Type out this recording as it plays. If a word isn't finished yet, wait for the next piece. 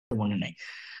মনে নাই।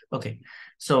 ওকে,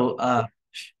 so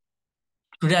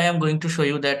today I am going to show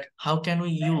you that how can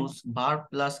we use verb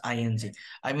plus ing.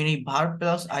 I mean এই verb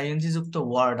plus ing যুক্ত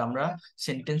word আমরা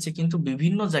সেন্টেন্সে কিন্তু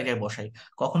বিভিন্ন জায়গায় বসাই।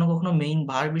 কখনো কখনো মেইন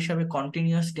ভার্ব হিসাবে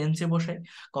কন্টিনিউয়াস টেন্সে বসাই,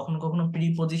 কখনো কখনো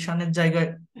প্রিপজিশনের জায়গায়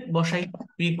বসাই,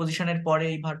 প্রিপজিশনের পরে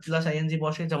এই ভার্ব প্লাস আইএনজি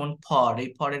বসে, যেমন ফর, এই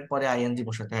ফরের পরে আইএনজি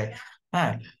বসাতে হয়।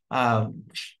 হ্যাঁ, আহ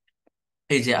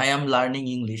এই যে I am learning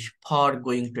English for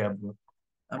going to abroad,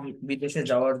 আমি বিদেশে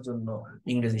যাওয়ার জন্য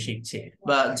ইংরেজি শিখছি।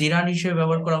 বা জিরান হিসেবে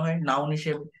ব্যবহার করা হয় নাউন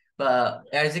হিসেবে, বা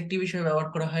অ্যাডজেক্টিভ হিসেবে ব্যবহার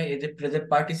করা হয় এই যে প্রেজেন্ট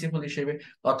পার্টিসিপল হিসেবে,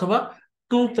 অথবা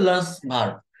টু প্লাস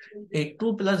ভার্ব, এই টু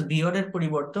প্লাস বিওর এর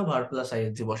পরিবর্তে ভার্ব প্লাস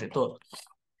আইএনজি বসে। তো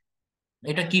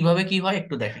এটা কিভাবে কি হয়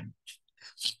একটু দেখেন।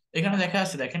 এখানে দেখা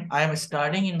আছে, দেখেন I am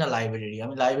studying in the library,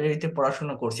 আমি লাইব্রেরিতে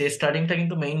পড়াশোনা করছি। স্টাডিংটা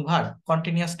কিন্তু মেইন ভার্ব,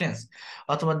 কন্টিনিউয়াস টেন্স।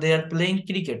 অথবা দে আর প্লেইং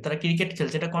ক্রিকেট, তারা ক্রিকেট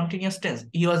খেলছে, এটা কন্টিনিউয়াস টেন্স।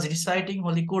 হি ওয়াজ রিসাইটিং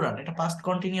হোলি কোরআন, এটা পাস্ট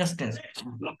কন্টিনিউয়াস টেন্স,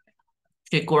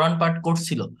 সে কোরআন পাঠ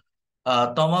করছিল।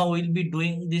 তমা will be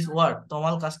doing this work,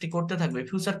 তমাল কাজটি করতে থাকবে,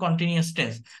 ফিউচার কন্টিনিউয়াস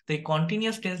টেন্স। তো এই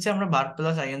কন্টিনিউয়াস টেন্সে আমরা ভার্ব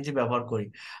প্লাস আইএনজি ব্যবহার করি।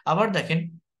 আবার দেখেন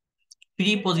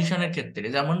প্রিপজিশনের ক্ষেত্রে,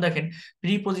 যেমন দেখেন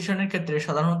প্রিপজিশনের ক্ষেত্রে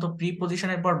সাধারণত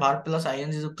প্রিপজিশনের পর ভার্ব প্লাস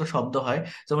আইএনজি যুক্ত শব্দ হয়,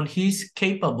 যেমন he is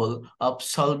capable of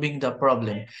solving the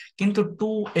problem. কিন্তু টু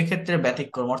এক্ষেত্রে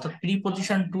ব্যতিক্রম, অর্থাৎ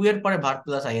প্রিপজিশন টু এর পরে ভার্ব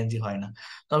প্লাস আইএনজি হয় না।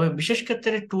 তবে বিশেষ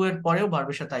ক্ষেত্রে টু এর পরেও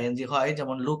ভার্বের সাথে আইএনজি হয়,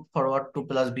 যেমন look forward to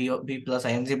plus V plus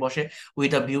ING বসে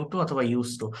উইথ আ ভিউ টু অথবা ইউজ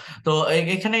টু। তো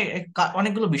এখানে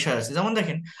অনেকগুলো বিষয় আছে, যেমন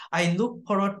দেখেন I look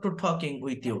forward to talking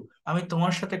with you, আমি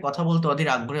তোমার সাথে কথা বলতে অধীর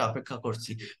আগ্রহে অপেক্ষা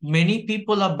করছি। Many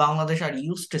people of Bangladesh R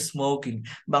use to smoking,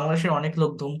 বাংলাদেশের অনেক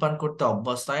লোক ধূমপান করতে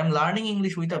অভ্যস্ত। I am learning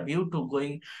English with a view to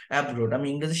going abroad, আমি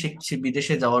ইংরেজি শিখছি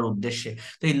বিদেশে যাওয়ার উদ্দেশ্যে।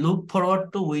 তো এই look forward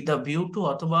to with a view to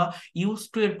অথবা ইউজ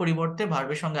টু এর পরিবর্তে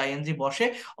ভার্বের সঙ্গে আইএনজি বসে।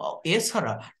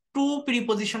 এছাড়া টু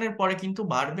প্রিপজিশনের পরে কিন্তু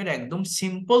ভার্বের একদম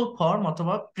সিম্পল ফর্ম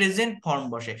অথবা প্রেজেন্ট ফর্ম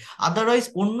বসে। আদারওয়াইজ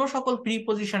অন্য সকল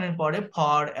প্রিপজিশনের পরে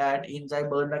ফর, অ্যাট, ইন যাই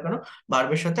বলেন না কেন,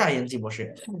 ভার্বের সাথে আইএনজি বসে।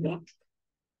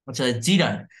 আচ্ছা,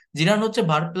 জিরান, জিরান হচ্ছে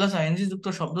ভার্ব প্লাস আইএনজি যুক্ত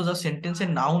শব্দ যা সেন্টেন্সের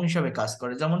নাউন হিসাবে কাজ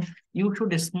করে, যেমন ইউ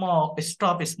শুড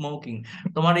স্টপ স্মোকিং,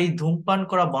 তোমার এই ধূমপান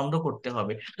করা বন্ধ করতে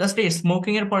হবে। জাস্ট এই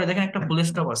স্মোকিং এর পরে দেখেন একটা ফুল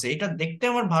স্টপ আছে, এটা দেখতে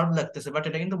আমার ভার্ব লাগতেছে বাট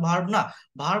এটা কিন্তু ভার্ব না।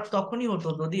 ভার্ব তখনই হতো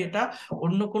যদি এটা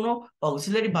অন্য কোনো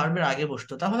অক্সিলারি ভার্বের আগে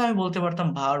বসতো, তাহলে আমি বলতে পারতাম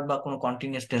ভার্ব বা কোনো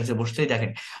কন্টিনিউয়াস টেন্সে বসতেই।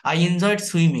 দেখেন আই এনজয়েড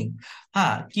সুইমিং,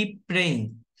 হ্যাঁ, কিপ প্রেইং।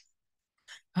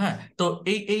 হ্যাঁ, তো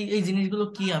এই এই এই জিনিসগুলো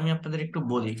কি আমি আপনাদের একটু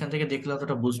বলি, এখান থেকে দেখলে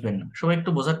অতটা বুঝবেন না, সবাই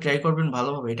একটু বোঝার ট্রাই করবেন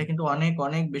ভালোভাবে, এটা কিন্তু অনেক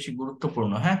অনেক বেশি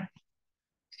গুরুত্বপূর্ণ। হ্যাঁ,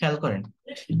 খেয়াল করেন,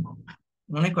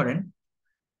 মনে করেন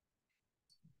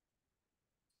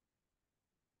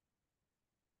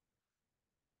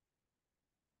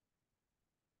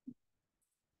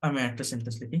আমি একটা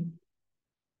সেন্টেন্স লিখি,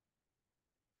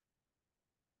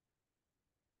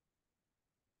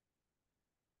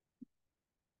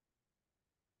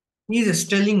 হি ইজ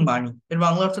স্টেলিং মানি, এর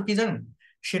বাংলা অর্থ কি জানেন?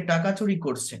 সে টাকা চুরি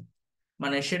করছে,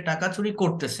 মানে সে টাকা চুরি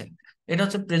করতেছে। এটা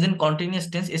হচ্ছে প্রেজেন্ট কন্টিনিউয়াস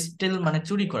টেন্স। স্টেল মানে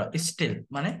চুরি করা, স্টেল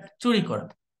মানে চুরি করা।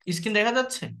 স্ক্রিন দেখা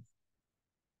যাচ্ছে?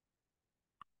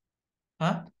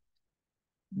 হ্যাঁ,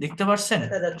 দেখতে পাচ্ছেন?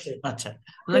 দেখা যাচ্ছে। আচ্ছা,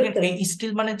 তো দেখেন এই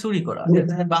স্টিল মানে চুরি করা,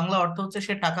 এর বাংলা অর্থ হচ্ছে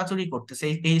সে টাকা চুরি করতেছে।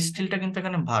 এই স্টিলটা কিন্তু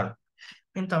এখানে ভার্ব।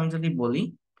 কিন্তু আমি যদি বলি,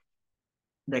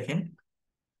 দেখেন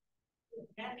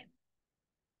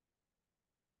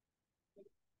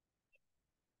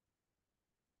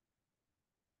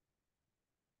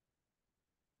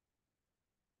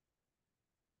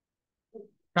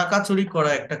টাকা চুরি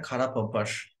করা একটা খারাপ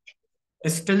অভ্যাস,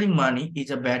 stealing money is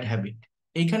a bad habit.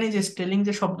 এইখানে যে স্টেলিং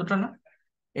যে শব্দটা না,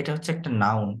 এটা হচ্ছে একটা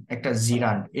নাউন, একটা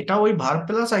জিরান, এটা ওই ভার্ব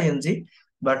প্লাস আইএনজি,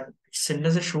 বাট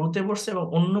সেন্টেন্সের শুরুতে বসছে এবং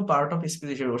অন্য পার্ট অফ স্পিচ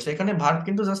হিসেবে বসছে। এখানে ভার্ব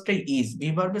কিন্তু জাস্ট এই ইজ, বি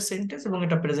ভার্বের সেন্টেন্স, এবং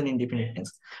এটা প্রেজেন্ট ইনডিফিনিট টেন্স।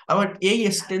 আবার এই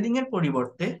স্টেলিং এর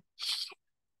পরিবর্তে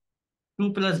টু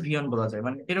প্লাস ভিয়ন বলা যায়,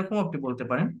 মানে এরকম আপনি বলতে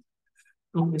পারেন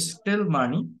two স্টেল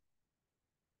money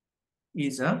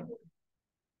is a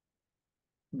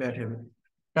bad habit,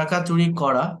 টাকা চুরি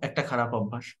করা একটা খারাপ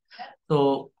অভ্যাস। তো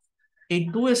এই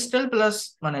টু স্টেল প্লাস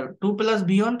মানে two plus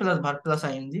V1 plus verb plus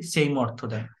ING same অর্থ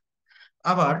দেয়।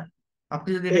 আবার আপনি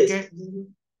যদি এটাকে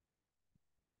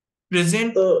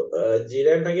প্রেজেন্ট, তো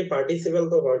জিরার নাকি পার্টিসিপল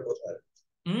তো হওয়ার কথা।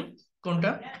 হুম,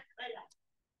 কোনটা?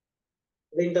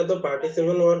 স্পেলিংটা তো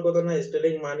পার্টিসিপল হওয়ার কথা না,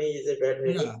 স্পেলিং মানে ইজ এ ব্যাড না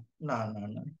হ্যাবিট। না না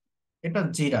না, এটা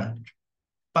জিরা।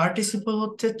 পার্টিসিপল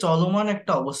হচ্ছে চলমান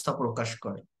একটা অবস্থা প্রকাশ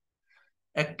করে,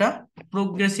 একটা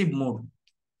প্রোগ্রেসিভ মুড,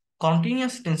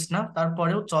 কন্টিনিউয়াস টেন্স না,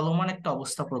 তারপরেও চলমান একটা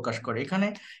অবস্থা প্রকাশ করে। এখানে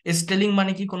স্টেলিং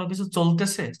মানে কি কোনো কিছু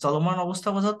চলতেছে, চলমান অবস্থা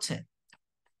বোঝাচ্ছে?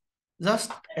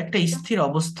 জাস্ট একটা স্থির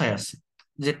অবস্থায় আছে,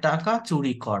 যে টাকা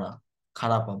চুরি করা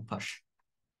খারাপ অভ্যাস।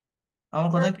 আমার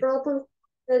কথা কি? প্রথম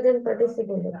প্রেজেন্ট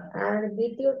পার্টিসিপল আর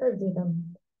দ্বিতীয়টা যেটা।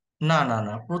 না না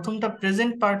না, প্রথমটা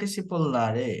প্রেজেন্ট পার্টিসিপল না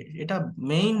রে, এটা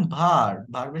মেইন ভার্ব,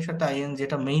 ভার্বের সাথে আইএনজি,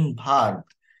 এটা মেইন ভার্ব।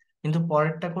 কিন্তু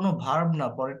পরেরটা কোনো ভার্ব না,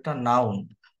 পরেরটা নাউন,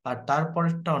 আর তার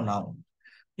পরেরটাও নাউন।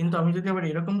 কিন্তু আমি যদি আবার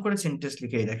এরকম করে সেন্টেন্স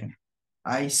লিখেই দেখেন,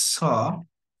 I saw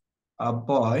a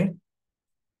boy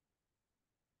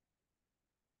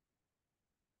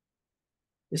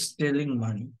stealing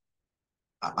মানি,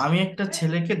 আমি একটা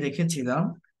ছেলেকে দেখেছিলাম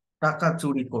টাকা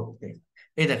চুরি করতে।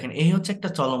 এই দেখেন, এই হচ্ছে একটা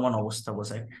চলমান অবস্থা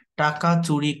বোঝায়, টাকা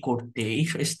চুরি করতে। এই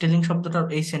স্টেলিং শব্দটা,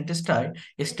 এই সেন্টেন্সটায়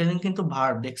স্টেলিং কিন্তু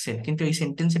ভার্ব দেখছেন, কিন্তু এই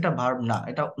সেন্টেন্স এটা ভার্ব না,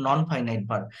 এটা নন ফাইনাইট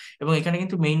ভার্ব। এবং এখানে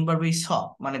কিন্তু মেইন ভার্ব এই স,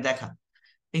 মানে দেখা।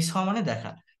 এই স মানে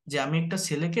দেখা, যে আমি একটা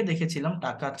ছেলেকে দেখেছিলাম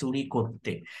টাকা চুরি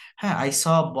করতে। হ্যাঁ, আই স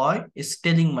বয়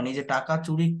স্টেলিং, মানে এই যে টাকা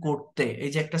চুরি করতে,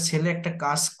 এই যে একটা ছেলে একটা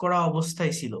কাজ করা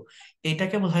অবস্থায় ছিল,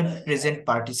 এটাকে বলা হয় প্রেজেন্ট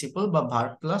পার্টিসিপল বা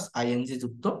ভার্ব প্লাস আইএনজি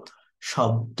যুক্ত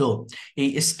শব্দ। এই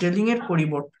স্টেলিং এর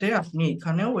পরিবর্তে আপনি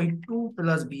এখানেও ওই টু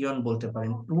প্লাস বিয়ন বলতে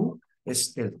পারেন, টু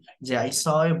স্টেল। যে I saw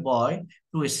A boy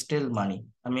two স্টেল মানি,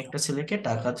 আমি একটা ছেলেকে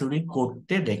টাকা চুরি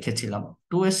করতে দেখেছিলাম,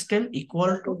 টু স্টেল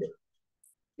ইকুয়াল টু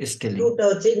স্টেলিং, টুটা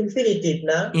হচ্ছে ইনফিনিটিভ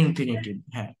না? ইনফিনিটিভ,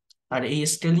 হ্যাঁ। আর এই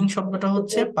স্টেলিং শব্দটা তো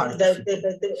হচ্ছে করতে যাইতে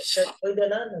পার্টিসিপল। যাইতে ওইটা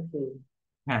না নাকি?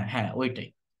 হ্যাঁ হ্যাঁ, ওইটাই।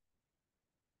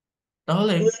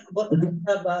 তাহলে টু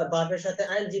এর বা বাপের সাথে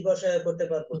আইনজি বসায় করতে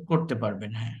পারবো। করতে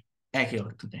পারবেন, হ্যাঁ, একই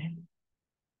অর্থ দেয়।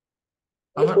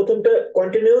 তাহলে আবার প্রথমটা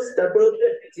কন্টিনিউয়াস, তারপর হচ্ছে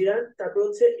জিরান, তারপর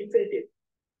হচ্ছে ইনফিনিটিভ।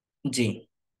 জি,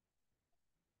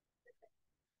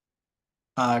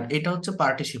 আর এটা হচ্ছে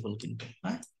পার্টিসিপল কিন্তু,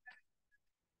 হ্যাঁ,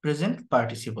 প্রেজেন্ট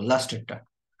পার্টিসিপল লাস্টেরটা।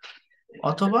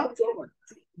 অথবা চলমান,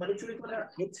 মানে চুরি করা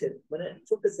হচ্ছে, মানে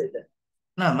চলতেছে এটা।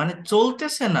 না, মানে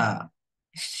চলতেছে না,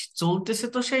 চলতেছে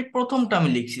তো সেই প্রথমটা আমি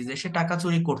লিখছি যে সে টাকা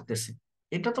চুরি করতেছে,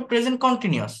 এটা তো প্রেজেন্ট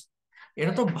কন্টিনিউয়াস,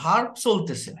 এটা তো ভার্ব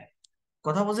চলতেছে।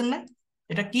 কথা বোঝেন না?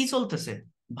 এটা কি চলতেছে?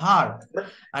 ভার্ব। মানে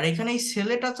আর এখানে এই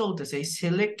ছেলেটা চলতেছে, এই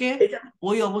ছেলেকে এটা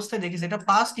ওই অবস্থায় দেখেছে, এটা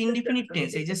পাস্ট ইনডিফিনিট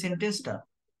টেন্স। এই যে সেন্টেন্সটা,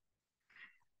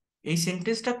 এই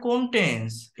সেন্টেন্সটা কোন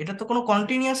টেন্স? এটা তো কোনো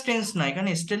কন্টিনিউয়াস টেন্স না, এখানে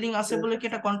স্টেলিং আছে বলে কি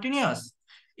এটা কন্টিনিউয়াস?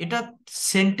 এটা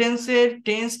সেন্টেন্সের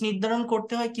টেন্স নির্ধারণ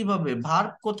করতে হয় কিভাবে?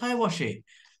 ভার্ব কোথায় বসে?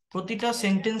 প্রতিটা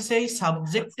সেন্টেন্সেই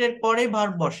সাবজেক্টের পরে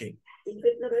ভার্ব বসে।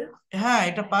 ইনফিনিট না ভাই? হ্যাঁ,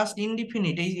 এটা পাস্ট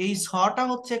ইনডিফিনিট, এই এই ছটা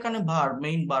হচ্ছে এখানে ভার্ব,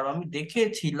 মেইন ভার্ব। আমি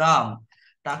দেখেছিলাম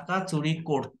টাকা চুরি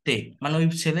করতে, মানে ওই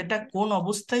ছেলেটা কোন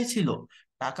অবস্থায় ছিল?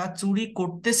 টাকা চুরি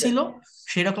করতেছিল,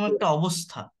 সেরকম একটা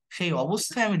অবস্থা। সেই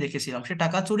অবস্থায় আমি দেখেছিলাম সে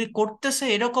টাকা চুরি করতেছে,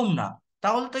 এরকম না।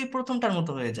 তাহলে তো এই প্রথমটার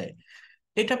মতো হয়ে যায়,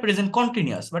 এটা প্রেজেন্ট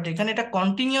কন্টিনিউয়াস। বাট এখানে এটা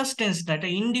কন্টিনিউয়াস টেন্স না, এটা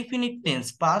ইনডিফিনিট টেন্স,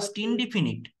 পাস্ট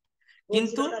ইনডিফিনিট।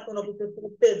 কিন্তু বলছিল না কোনো কিছু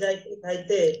করতে যাইতে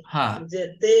খাইতে, হ্যাঁ, যে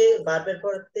তে বাপের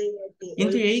পর তে, ওই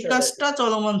কিন্তু এই বিষয়টা কি? কাজটা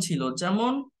চলমান ছিল।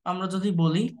 যেমন আমরা যদি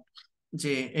বলি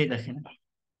যে, এই দেখেন,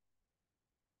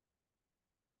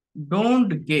 ডোন্ট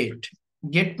গেট,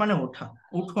 গেট মানে ওঠা,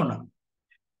 উঠো না,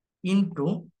 ইনটু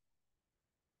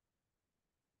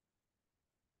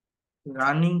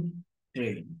রানিং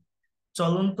ট্রেন,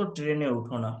 চলন্ত ট্রেনে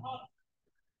উঠো না।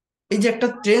 এই যে একটা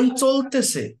ট্রেন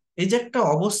চলতেছে, এই যে একটা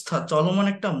অবস্থা, চলমান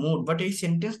একটা মুড, বাট এই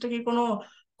সেন্টেন্সটা কি কোনো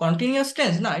কন্টিনিউয়াস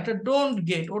টেন্স? না, এটা ডোন্ট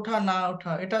গেট, ওঠা না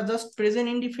ওঠা, এটা জাস্ট প্রেজেন্ট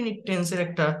ইনডিফিনিট টেন্সের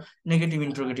একটা নেগেটিভ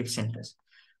ইন্ট্রোগেটিভ সেন্টেন্স।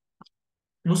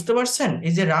 বুঝতে পারছেন?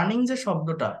 এই যে রানিং যে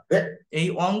শব্দটা, এই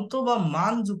অন্ত বা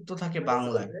মান যুক্ত থাকে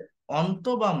বাংলায়, অন্ত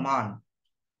বা মান,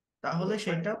 তাহলে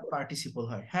সেটা পার্টিসিপল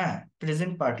হয়, হ্যাঁ,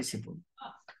 প্রেজেন্ট পার্টিসিপল।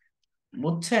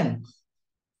 বুঝছেন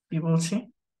কি বলছি?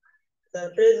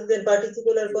 প্রেজেন্ট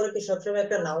পার্টিসিপলের পরে কি সবসময়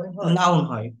একটা নাউন হয়? নাউন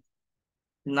হয়,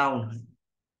 নাউন হয়,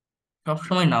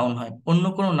 সবসময় নাউন হয়, অন্য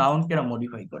কোনো নাউনকে এরা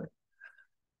মডিফাই করে।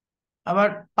 আবার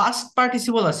পাস্ট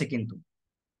পার্টিসিপল আছে কিন্তু,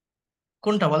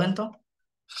 কোনটা বলেন তো?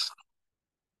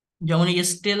 যেমন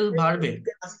স্টিল ভার্বে,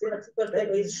 আজকে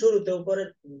ওই শুরুতে উপরে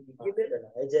কি পেলে না,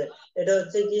 এই যে এটা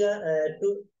হচ্ছে গিয়া টু,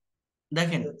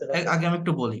 দেখেন, ধরতে পারতেছি আগে আমি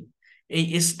একটু বলি, এই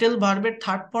স্টেল ভার্বের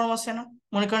থার্ড ফর্ম আছে না?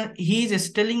 মনে করেন হি ইজ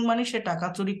স্টেলিং, মানে সে টাকা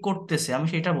চুরি করতেছে, আমি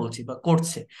সেটা বলছি, বা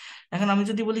করছে। এখন আমি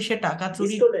যদি বলি সে টাকা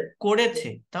চুরি স্টোলেন। করেছে,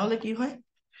 তাহলে কি হয়?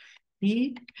 হি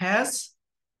হ্যাজ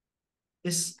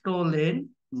স্টোলেন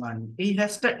মানি, এই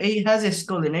হ্যাজটা, এই হ্যাজ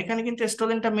স্টোলেন, এখানে কিন্তু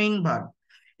স্টোলেনটা মেইন ভার্ব,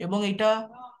 এবং এটা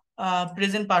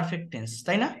প্রেজেন্ট পারফেক্ট টেন্স,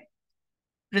 তাই না?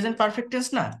 প্রেজেন্ট পারফেক্ট টেন্স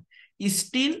না?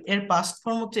 স্টিল এর পাস্ট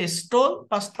ফর্ম হচ্ছে stole,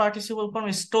 past participle form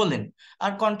stolen,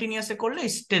 আর কন্টিনিউয়াসে করলে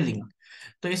স্টেলিং।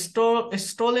 তো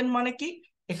স্টোলেন মানে কি?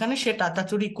 এখানে সে টাকা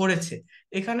চুরি করেছে,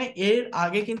 এখানে এর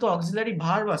আগে কিন্তু অক্সিলারি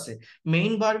ভার্ব আছে।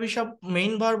 মেইন ভার্ব হিসাব,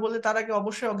 মেইন ভার্ব বলে তার আগে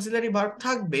অবশ্যই অক্সিলারি ভার্ব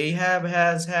থাকবে, এই have,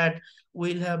 has, had,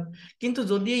 will have. কিন্তু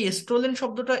যদি এই স্টোলেন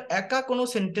শব্দটা একা কোনো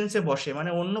সেন্টেন্সে বসে, মানে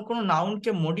অন্য কোনো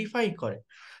নাউনকে মডিফাই করে,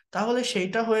 তাহলে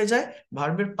সেইটা হয়ে যায়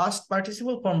ভার্বের পাস্ট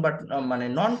পার্টিসিপল ফর্ম, বাট মানে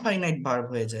নন ফাইনাইট ভার্ব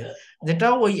হয়ে যায়,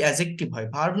 যেটাও ওই অ্যাজেক্টিভ হয়,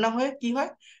 ভার্ব না হয়ে কি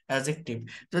হয়, অ্যাজেক্টিভ।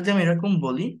 যদি আমি এরকম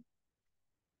বলি,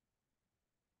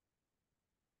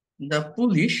 the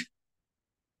police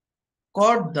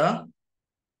caught the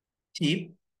thief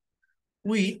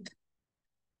with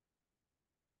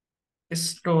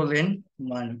stolen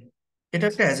মানি, এটা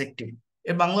একটা অ্যাডজেক্টিভ।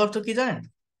 এর বাংলা অর্থ কি জানেন?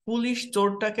 পুলিশ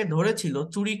চোরটাকে ধরেছিল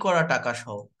চুরি করা টাকা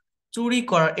সহ। চুরি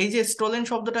করা, এই যে স্টোলেন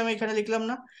শব্দটা আমি এখানে লিখলাম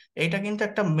না, এটা কিন্তু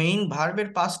একটা মেইন ভার্বের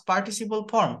পাস্ট পার্টিসিপল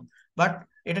ফর্ম, বাট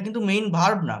এটা কিন্তু মেইন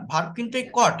ভার্ব না। ভার্ব কিন্তু এই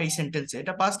কট, এই সেন্টেন্সে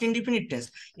এটা পাস্ট ইনডিফিনিট টেন্স।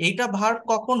 এইটা ভার্ব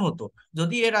কখন হতো?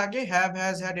 যদি এর আগে হ্যাভ,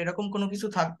 হ্যাজ, হ্যাড এরকম কোনো কিছু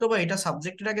থাকতো, বা এটা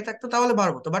সাবজেক্টের আগে থাকতো, তাহলে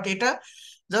ভার্ব হতো। বাট এটা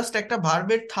জাস্ট একটা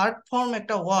ভার্বের থার্ড ফর্ম,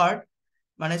 একটা ওয়ার্ড,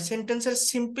 মানে সেন্টেন্সের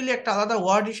সিম্পলি একটা আলাদা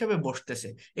ওয়ার্ড হিসেবে বসতেছে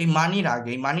এই মানির আগে।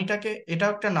 এই মানিটাকে,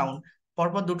 এটাও একটা নাউন,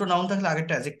 পরপর দুটো নাউন থাকলে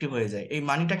আগেরটা অ্যাডজেক্টিভ হয়ে যায়, এই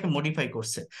মানিটাকে মডিফাই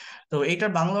করছে। তো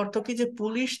এইটার বাংলা অর্থ কি, যে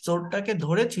পুলিশ চোরটাকে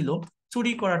ধরেছিল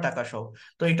চুরি করা টাকা সহ।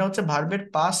 তো এটা হচ্ছে ভার্বের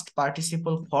পাস্ট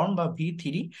পার্টিসিপল ফর্ম বা V3,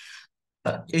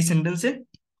 এই সেন্টেন্সে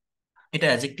এটা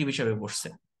অ্যাডজেক্টিভ হিসেবে বসছে।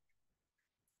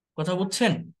 কথা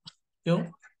বুঝছেন কেউ?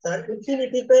 স্যার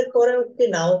ইনফিনিটিভের পরেও কি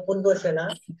নাউন বসে না?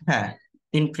 হ্যাঁ,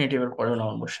 ইনফিনিটিভের পরেও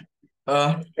নাউন বসে।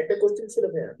 একটা কোশ্চেন ছিল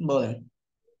ভাইয়া। বলেন।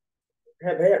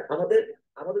 হ্যাঁ ভাইয়া, আমাদের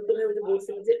আমাদের তো ভাই ওই যে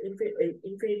বলছিলেন যে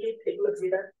ইনফিনিটিভ এগুলো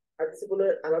যেটা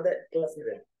পার্টিসিপলের আলাদা ক্লাস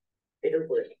নেবেন এটার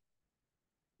উপরে।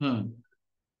 হুম,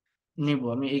 নিব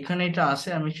আমি, এখানে এটা আছে,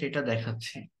 আমি সেটা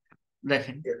দেখাচ্ছি,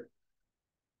 দেখেন।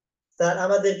 স্যার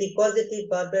আমাদের কি পজিটিভ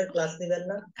ভার্বের ক্লাস নেবেন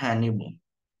না? হ্যাঁ, নিব।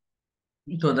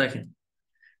 তো দেখেন,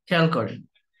 খেয়াল করেন,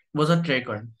 বোঝার ট্রাই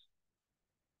করেন।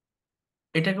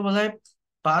 এটাকে বলা হয়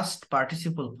পাস্ট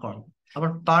পার্টিসিপল ফর্ম।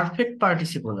 আবার পারফেক্ট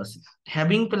পার্টিসিপল আছে,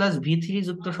 হ্যাভিং প্লাস V3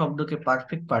 যুক্ত শব্দকে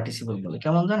পারফেক্ট পার্টিসিপল বলে।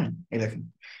 কেমন জানেন? এই দেখেন,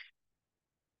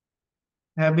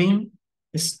 having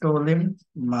stolen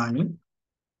money,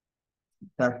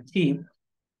 the thief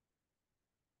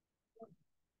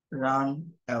run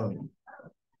away.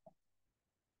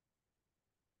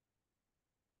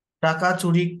 টাকা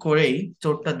চুরি করেই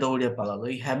চোরটা দৌড়ে পালালো।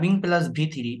 এই হ্যাভিং প্লাস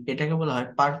V3, এটাকে বলা হয়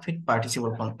পারফেক্ট পার্টিসিপল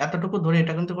ফর্ম। এতটুকু ধরে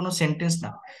এটা কিন্তু কোনো সেন্টেন্স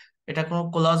না, এটা কোনো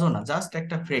কোলাজও না, জাস্ট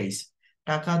একটা ফ্রেজ।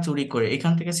 টাকা চুরি করে,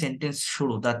 এখান থেকে সেন্টেন্স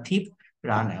শুরু, দ্য থিপ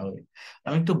রান অ্যাওয়ে।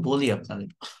 আমি একটু বলি আপনাদের,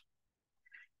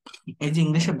 এই যে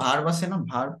ইংলিশে ভার্ব আছে না,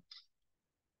 ভার্ব,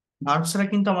 ভার্ব ছাড়া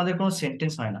কিন্তু আমাদের কোনো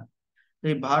সেন্টেন্স হয় না। তো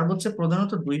এই ভার্ব হচ্ছে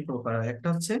প্রধানত দুই প্রকার, একটা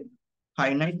হচ্ছে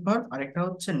ফাইনাইট ভার্ব আর একটা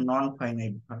হচ্ছে non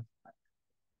finite verb.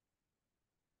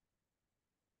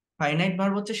 Finite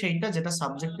verb হচ্ছে সেইটা যেটা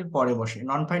সাবজেক্টের পরে বসে,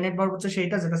 নন ফাইনাইট ভার্ব হচ্ছে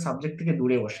সেইটা যেটা সাবজেক্ট থেকে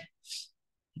দূরে বসে।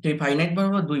 তো এই ফাইনাইট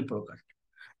ভার্ব দুই প্রকার,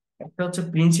 একটা হচ্ছে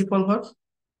প্রিন্সিপাল ভার্ব,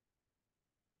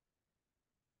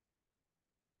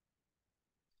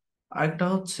 আর একটা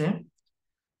হচ্ছে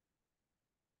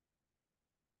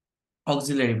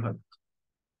অক্সিলারি ভার্ব।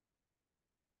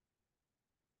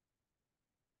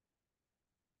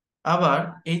 আবার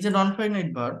এই যে নন ফাইনাইট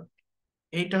ভার্ব,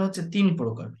 এইটা হচ্ছে তিন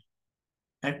প্রকার,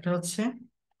 একটা হচ্ছে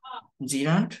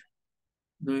জিরান্ড,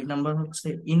 দুই নাম্বার হচ্ছে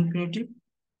ইনফিনিটিভ,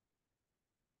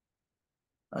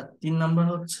 আর তিন নাম্বার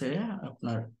হচ্ছে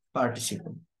আপনার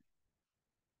পার্টিসিপল।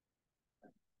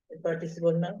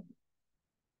 পার্টিসিপল না?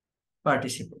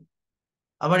 পার্টিসিপল।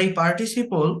 আবার এই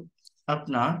পার্টিসিপল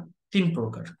আপনার তিন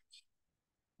প্রকার,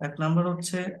 এক নাম্বার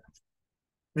হচ্ছে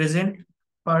প্রেজেন্ট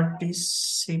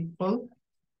পার্টিসিপল,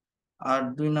 আর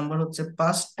দুই নাম্বার হচ্ছে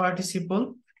পাস্ট পার্টিসিপল,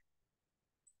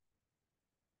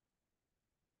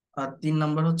 আর তিন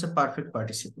নাম্বার হচ্ছে পারফেক্ট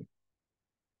পার্টিসিপল।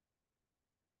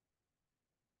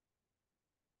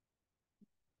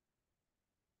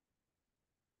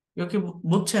 কেউ কি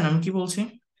বুঝছেন আমি কি বলছি?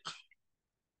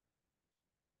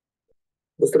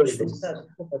 বুঝতে পারছি। স্যার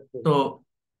তো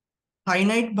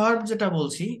ফাইনাইট ভার্ব যেটা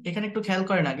বলছি, এখানে একটু খেয়াল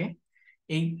করেন আগে,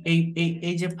 এই এই এই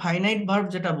এই যে ফাইনাইট ভার্ব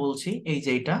যেটা বলছি, এই যে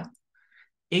এইটা,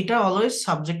 এইটা অলওয়েজ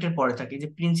সাবজেক্টের পরে থাকে। এই যে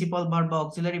প্রিন্সিপাল ভার্ব বা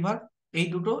অক্সিলারি ভার্ব, এই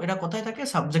দুটো এটা কোথায় থাকে?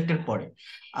 সাবজেক্টের পরে।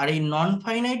 আর এই নন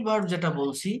ফাইনাইট ভার্ব যেটা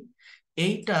বলছি,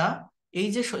 এইটা, এই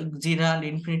যে জিরান্ড,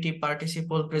 infinitive,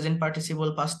 participle, present participle,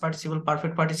 past participle,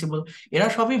 perfect participle, এরা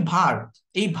সবই ভার্ব।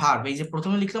 এই ভার্ব, এই যে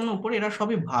প্রথমে লিখলাম না উপরে, এরা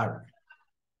সবই ভার্ব,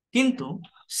 কিন্তু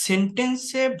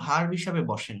সেন্টেন্সে ভার্ব হিসাবে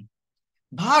বসেন।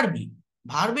 ভার্বই,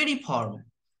 ভার্বেরই ফর্ম,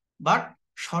 বাট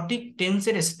সঠিক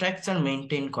টেন্সের স্ট্রাকচার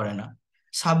মেনটেন করে না,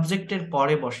 সাবজেক্টের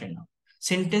পরে বসে না,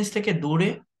 সেন্টেন্স থেকে দূরে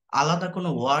আলাদা কোনো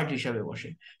ওয়ার্ড হিসাবে বসে।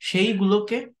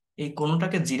 সেইগুলোকে, এই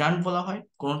কোনোটাকে জিরান্ড বলা হয়,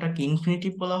 কোনোটাকে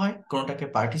ইনফিনিটিভ বলা হয়, কোনোটাকে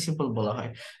পার্টিসিপল বলা হয়,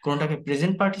 কোনোটাকে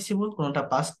প্রেজেন্ট পার্টিসিপল, কোনোটা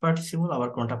পাস্ট পার্টিসিপল, আবার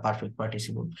কোনোটা পারফেক্ট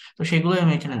পার্টিসিপল। তো সেগুলোই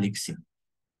আমি এখানে লিখছি।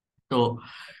 তো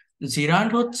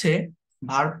জিরান্ড হচ্ছে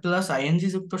ভার্ব প্লাস আইএনজি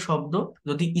যুক্ত শব্দ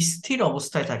যদি স্থির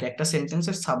অবস্থায় থাকে একটা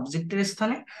সেন্টেন্সের সাবজেক্টের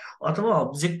স্থানে অথবা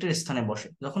অবজেক্টের স্থানে বসে,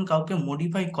 যখন কাউকে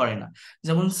মডিফাই করে না,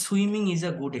 যেমন swimming is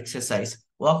a good exercise,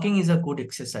 walking is a good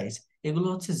exercise, এগুলো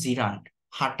হচ্ছে জিরান্ড,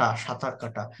 হাঁটা, সাঁতার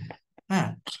কাটা। হ্যাঁ।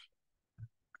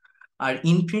 আর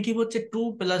ইনফিনিটিভ হচ্ছে টু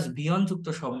প্লাস বিয়ন্ড যুক্ত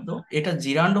শব্দ, এটা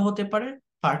জিরান্ডও হতে পারে,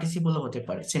 পার্টিসিপলও হতে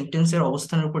পারে, সেন্টেন্সের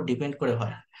অবস্থানের উপর ডিপেন্ড করে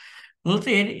হয়। মূলত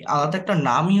এর আলাদা একটা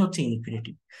নামই হচ্ছে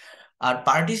ইনফিনিটিভ। আর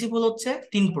পার্টিসিপল হচ্ছে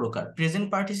তিন প্রকার। প্রেজেন্ট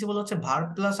পার্টিসিপল হচ্ছে ভার্ব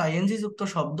প্লাস আইএনজি যুক্ত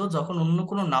শব্দ যখন অন্য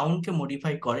কোনো নাউনকে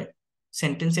মডিফাই করে,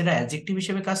 সেন্টেন্স এটা অ্যাডজেক্টিভ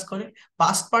হিসেবে কাজ করে।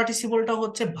 পাস্ট পার্টিসিপলটা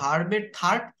হচ্ছে ভার্বের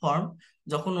থার্ড ফর্ম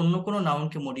যখন অন্য কোনো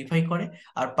নাউনকে মডিফাই করে।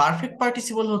 আর পারফেক্ট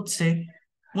পার্টিসিপল হচ্ছে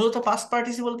মূলত পাস্ট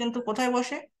পার্টিসিপল কিন্তু কোথায়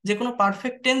বসে, যে কোনো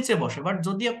পারফেক্ট টেন্সে বসে। বাট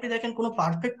যদি আপনি দেখেন কোনো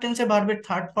পারফেক্ট টেন্সে ভার্বের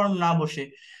থার্ড ফর্ম না বসে,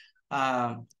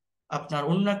 আহ আপনার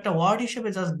অন্য একটা ওয়ার্ড হিসেবে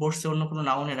জাস্ট বসছে অন্য কোনো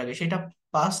নাউনের আগে, সেটা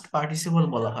পাস্ট পার্টিসিপল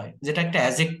বলা হয়, যেটা একটা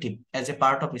adjective as a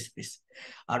part of speech.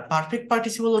 R perfect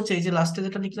participle হচ্ছে এই যে লাস্টে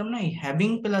যেটা লিখলাম না, এই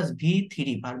হ্যাভিং প্লাস ভি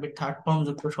থ্রি ভার্বের থার্ড ফর্ম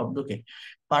যুক্ত শব্দকে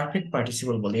পারফেক্ট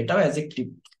পার্টিসিপল বলে, এটাও অ্যাজেক্টিভ,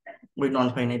 ওই নন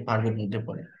ফাইনাইট ভার্বের মধ্যে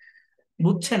পড়ে।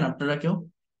 বুঝছেন আপনারা কেউ?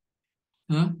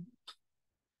 হুম,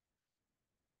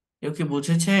 কেউ কি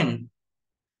বুঝেছেন?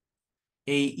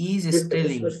 এই ইজ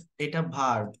স্টেলিং এটা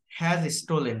ভার্ব, হ্যাজ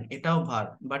স্টোলেন এটাও ভার্ব,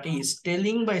 বাট এই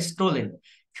স্টেলিং বা স্টোলেন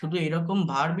শুধু এরকম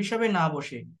ভার্ব হিসাবে না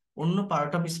বসে অন্য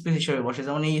পার্ট অফ স্পিচ হিসেবে বসে।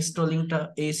 যেমন এই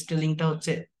স্টেলিংটা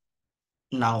হচ্ছে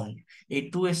নাউন, এই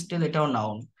টু স্টেল এটাও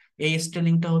নাউন, এই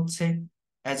স্টেলিংটা হচ্ছে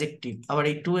অ্যাজেক্টিভ, আবার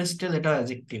এই টু স্টেল এটাও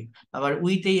অ্যাজেক্টিভ, আবার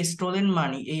উইথ এই স্টোলেন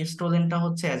মানি এই স্টোলেনটা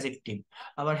হচ্ছে অ্যাজেক্টিভ,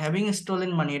 আবার হ্যাভিং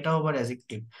স্টোলেন মানি এটাও আবার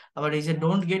অ্যাজেক্টিভ, আবার এই যে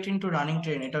don't get into running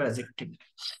train এটাও অ্যাজেক্টিভ।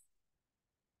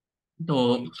 তো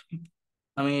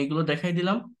আমি এগুলো দেখাই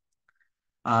দিলাম।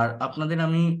 আর আপনাদের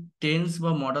আমি টেন্স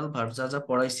বা মডাল ভার্ব যা যা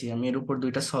পড়াইছি আমি এর উপর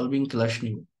দুইটা সলভিং ক্লাস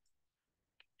নিব।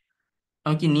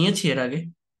 আমি কি নিয়েছি এর আগে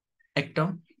একটা?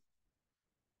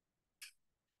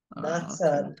 না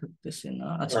স্যার, খেয়াল থাকতেছে না।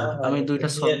 আচ্ছা, না আমি হয়নি, দুইটা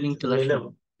নিয়ে সলভিং ক্লাস নিলাম। নিব।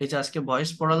 এই যে আজকে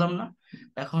ভয়েস পড়ালাম না,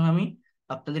 এখন আমি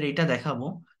আপনাদের এটা দেখাবো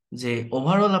যে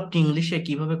ওভারঅল আপনি ইংলিশে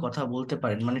কিভাবে কথা বলতে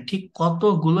পারেন, মানে ঠিক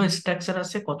কতগুলো স্ট্রাকচার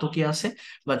আছে, কত কি আছে,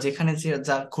 বা যেখানে যে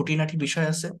যা খুঁটিনাটি বিষয়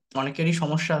আছে। অনেকেরই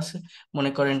সমস্যা আছে,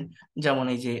 মনে করেন যেমন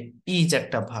এই যে ইজ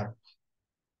একটা ভার্ব,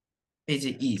 এই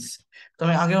যে ইজ, তো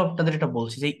আমি আগেও আপনাদের এটা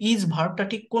বলছি যে ইজ ভার্বটা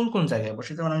ঠিক কোন কোন জায়গায়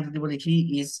বসে। যেমন আমি যদি বলি হি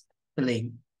ইজ প্লেইং,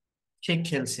 সে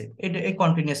খেলছে, এটা এই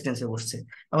কন্টিনিউয়াস টেন্সে বসছে।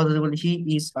 আবার যদি বলি হি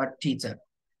ইজ আ টিচার,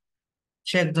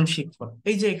 সে একজন শিক্ষক,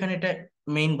 এই যে এখানে এটা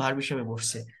মেইন ভার্ব হিসেবে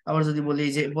বসছে। আবার যদি বলি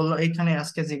এই যে বললো এখানে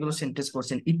আজকে যেগুলো সেন্টেন্স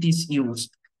করছেন ইট ইজ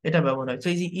ইউজড, এটা ব্যবহার হয়। তো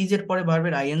এই যে ইজ এর পরে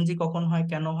ভার্বের আইএনজি কখন হয়,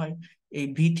 কেন হয়, এই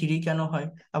ভি থ্রি কেন হয়,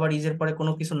 আবার ইজ এর পরে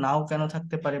কোনো কিছু নাও কেন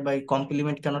থাকতে পারে, বা এই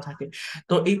কমপ্লিমেন্ট কেন থাকে।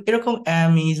 তো এরকম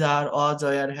অ্যাম, is, R, Aja,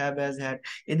 R, have, has, had,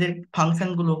 এদের ফাংশন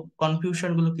গুলো,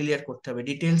 কনফিউশন গুলো ক্লিয়ার করতে হবে,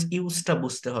 ডিটেলস ইউজটা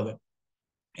বুঝতে হবে।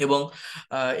 এবং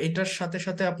এটার সাথে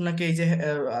সাথে আপনাকে এই যে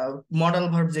মডাল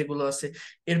ভার্ব যেগুলো আছে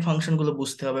এর ফাংশন গুলো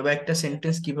বুঝতে হবে, বা একটা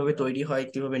সেন্টেন্স কিভাবে তৈরি হয়,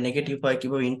 কিভাবে নেগেটিভ হয়,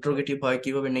 কিভাবে ইন্টারোগেটিভ হয়,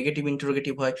 কিভাবে নেগেটিভ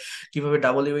ইন্টারোগেটিভ হয়, কিভাবে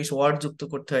ডাবল ইউএস ওয়ার্ড যুক্ত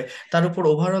করতে হয়। তার উপর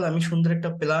ওভারঅল আমি সুন্দর একটা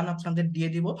প্ল্যান আপনাদের দিয়ে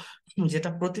দিব, যেটা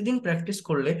প্রতিদিন প্র্যাকটিস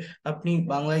করলে আপনি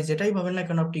বাংলায় যেটাই ভাবেন না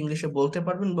কেন আপনি ইংলিশে বলতে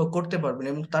পারবেন বা করতে পারবেন।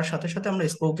 এবং তার সাথে সাথে আমরা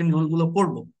স্পোকেন রুল গুলো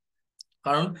পড়বো,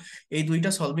 কারণ এই দুইটা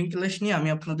সলভিং ক্লাস নিয়ে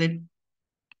আমি আপনাদের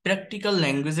প্র্যাকটিক্যাল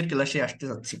ল্যাঙ্গুয়েজের ক্লাসে আসতে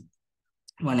যাচ্ছি।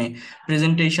 মানে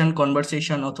প্রেজেন্টেশন,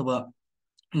 কনভারসেশন, অথবা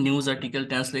নিউজ আর্টিকেল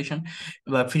ট্রান্সলেশন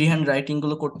বা ফ্রি হ্যান্ড রাইটিং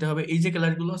গুলো করতে হবে, এই যে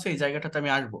ক্লাসগুলো আছে এই জায়গাটাতে আমি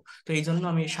আসবো। তো এই জন্য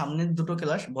আমি সামনের দুটো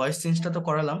ক্লাস, ভয়েস চেঞ্জটা তো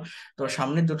করালাম, তো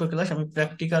সামনের দুটো ক্লাস আমি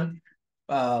প্র্যাকটিক্যাল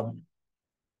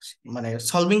মানে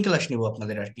সলভিং ক্লাস নিব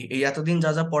আপনাদের আর কি। এই এতদিন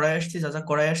যা যা পড়ায় আসছি, যা যা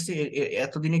করায় আসছি,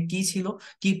 এতদিনে কি ছিল,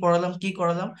 কি পড়ালাম, কি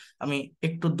করালাম, আমি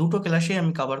একটু দুটো ক্লাসে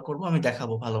আমি কভার করব, আমি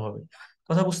দেখাবো ভালোভাবে।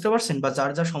 কথা বুঝতে পারছেন? বা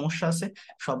যার যা সমস্যা আছে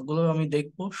সবগুলো আমি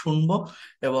দেখবো, শুনবো,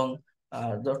 এবং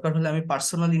দরকার হলে আমি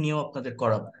পার্সোনালি নিয়েও আপনাদের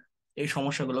করাবো এই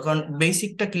সমস্যাগুলো। কারণ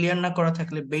বেসিকটা ক্লিয়ার না করা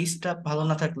থাকলে, বেসটা ভালো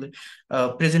না থাকলে,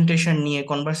 প্রেজেন্টেশন নিয়ে,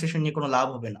 কনভারসেশন নিয়ে কোনো লাভ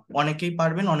হবে না। অনেকেই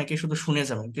পারবেন, অনেকেই শুধু শুনে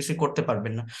যাবেন, কিছু করতে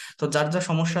পারবেন না। তো যার যা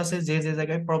সমস্যা আছে, যে যে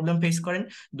জায়গায় প্রবলেম ফেস করেন,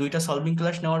 দুইটা সলভিং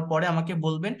ক্লাস নেওয়ার পরে আমাকে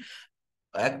বলবেন।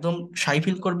 একদম শাই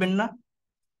ফিল করবেন না,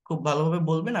 খুব ভালোভাবে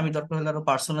বলবেন, আমি দরকার হলে আরো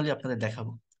পার্সোনালি আপনাদের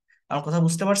দেখাবো। আমার কথা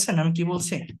বুঝতে পারছেন আমি কি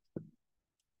বলছি?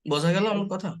 বোঝা গেল আমার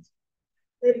কথা?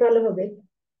 এই ভালো হবে।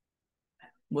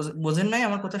 বোঝেন নাই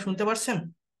আমার কথা? শুনতে পারছেন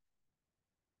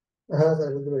হ্যাঁ স্যার,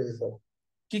 বুঝতে পেরেছি স্যার।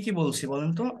 কি কি বলছি বলেন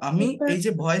তো? আমি বুঝতে এই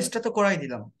যে পারছি। ভয়েসটা তো করাই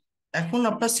দিলাম, এখন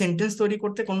আপনার সেন্টেন্স তৈরি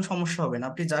করতে কোনো সমস্যা হবে না,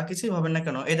 আপনি যা কিছুই ভাবেন না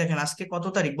কেন। এই দেখেন আজকে কত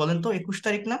তারিখ বলেন তো? 21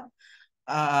 তারিখ না?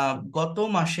 আহ গত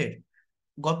মাসের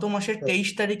গত মাসের হ্যাঁ, 23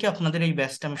 তারিখে আপনাদের এই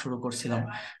ব্যাচটা আমি শুরু করছিলাম।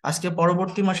 আজকে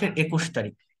পরবর্তী মাসের 21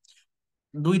 তারিখ,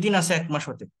 2 দিন আছে 1 মাস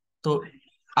হতে। তো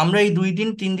আমরা এই 2 দিন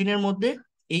 3 দিনের মধ্যে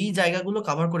এই জায়গাগুলো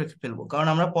কভার করে ফেলবো, কারণ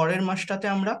আমরা পরের মাসটাতে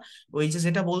আমরা ওই যে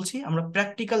যেটা বলছি আমরা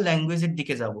প্র্যাকটিক্যাল ল্যাঙ্গুয়েজের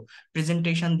দিকে যাব,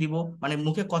 প্রেজেন্টেশন দিব, মানে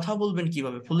মুখে কথা বলবেন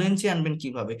কিভাবে, ফ্লুয়েন্সি আনবেন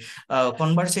কিভাবে,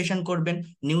 কনভারসেশন করবেন,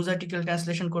 নিউজ আর্টিকেল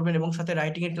ট্রান্সলেশন করবেন, এবং সাথে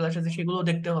রাইটিং এর ক্লাস আছে সেগুলো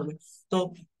দেখতে হবে। তো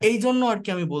এই জন্য আর কি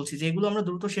আমি বলছি যে এগুলো আমরা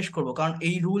দ্রুত শেষ করব, কারণ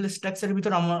এই রুল স্ট্রাকচারের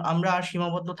ভিতর আমরা আর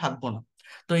সীমাবদ্ধ থাকবো না।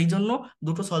 তো এই জন্য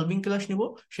দুটো সলভিং ক্লাস নিব,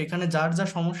 সেখানে যার যা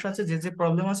সমস্যা আছে, যে যে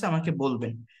প্রবলেম আছে আমাকে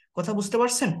বলবেন। কথা বুঝতে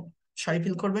পারছেন? শাই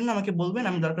ফিল করবেন না, আমাকে বলবেন,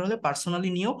 আমি দরকার হলে পার্সোনালি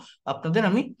নিয়েও আপনাদের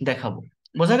আমি দেখাবো।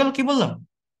 বোঝা গেল কি বললাম?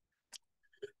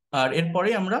 আর এরপরে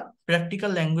আমরা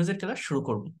প্র্যাকটিক্যাল ল্যাঙ্গুয়েজের ক্লাস শুরু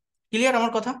করব। ক্লিয়ার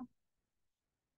আমার কথা?